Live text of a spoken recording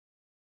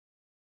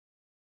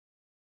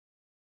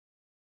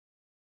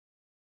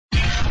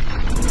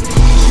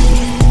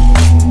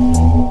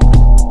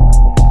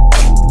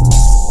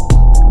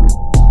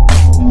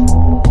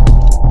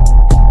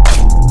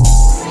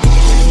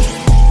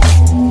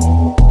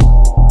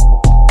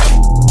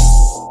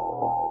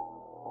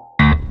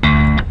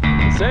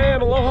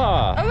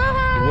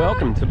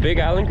Big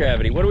Island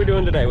Gravity. What are we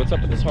doing today? What's up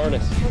with this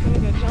harness? We're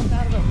gonna go jump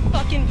out of a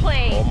fucking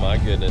plane. Oh my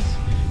goodness.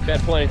 We've had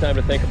plenty of time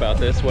to think about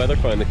this. Weather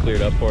finally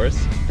cleared up for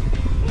us.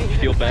 You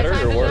feel better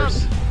or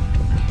worse? I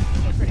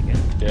feel pretty good.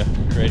 Yeah,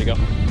 ready to go?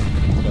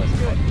 Let's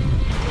do it.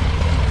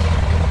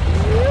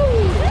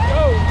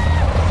 Go!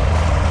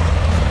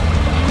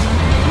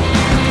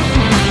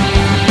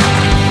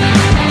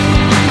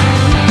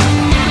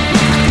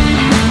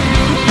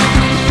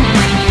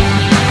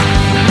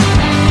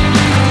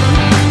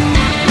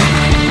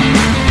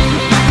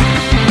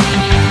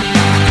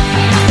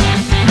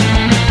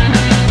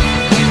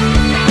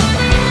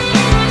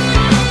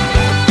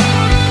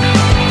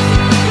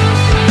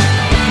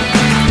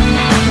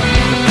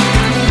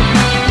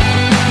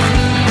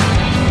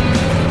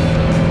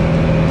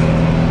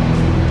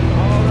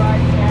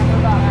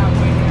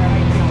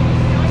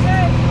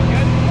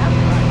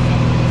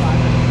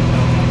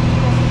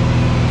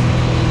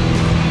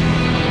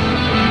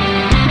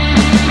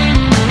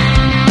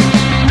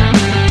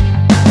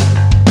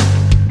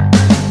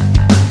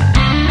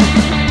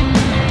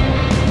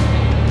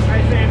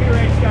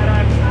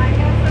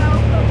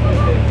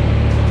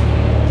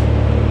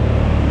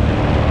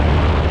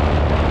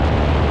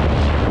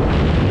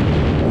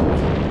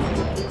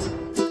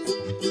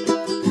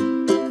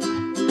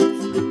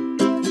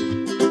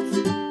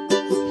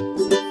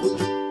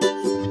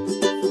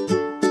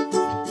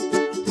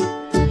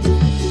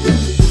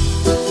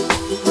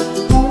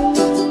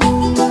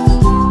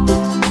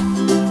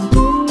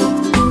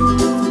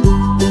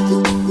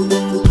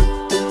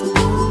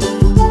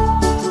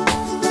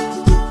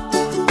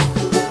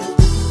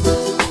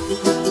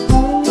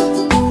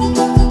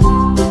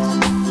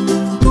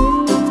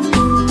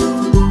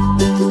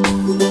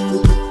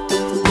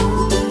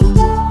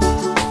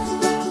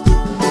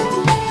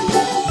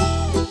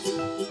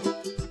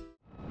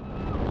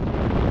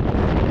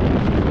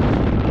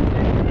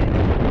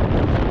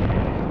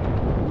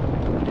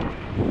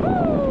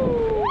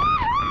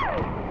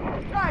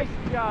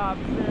 Job,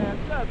 Sam,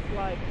 just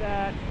like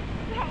that.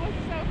 That was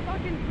so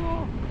fucking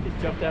cool.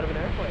 Just jumped out of an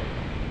airplane.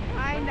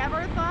 I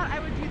never thought I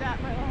would do that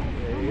in my life.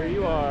 Yeah, here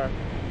you are.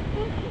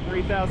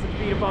 3,000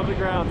 feet above the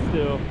ground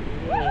still.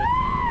 Yeah.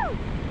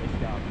 Nice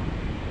job.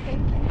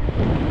 Thank you.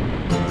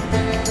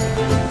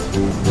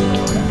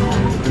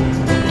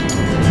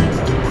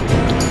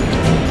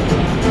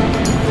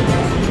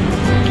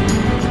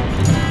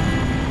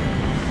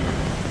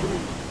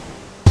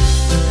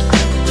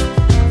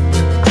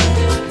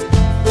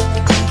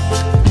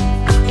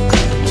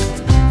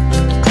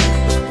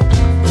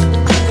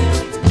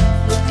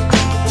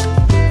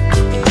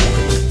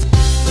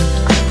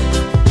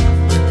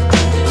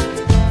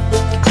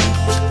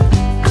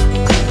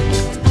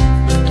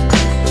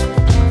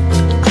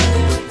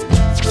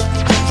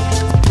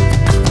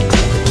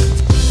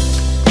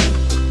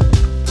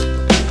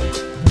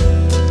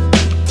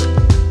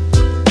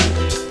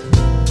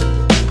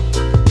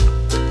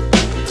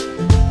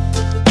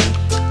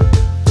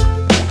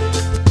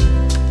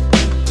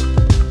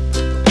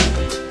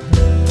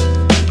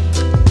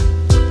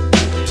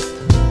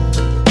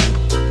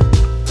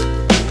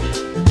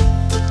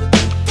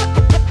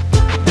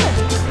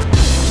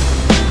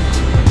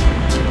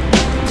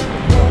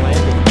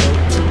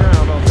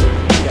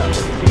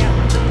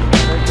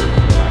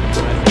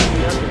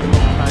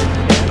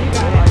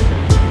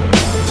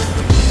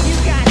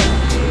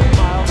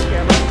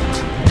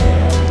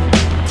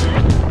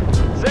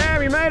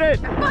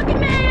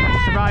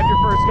 Survived your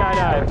first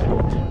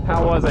skydive.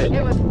 How was it?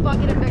 It was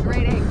fucking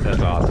invigorating.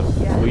 That's awesome.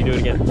 Yeah. Will you do it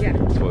again? Yeah.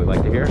 That's what we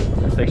like to hear.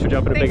 Thanks for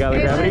jumping to Big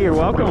Island Gravity. You're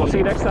welcome. We'll see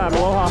you next time.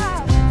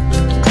 Aloha.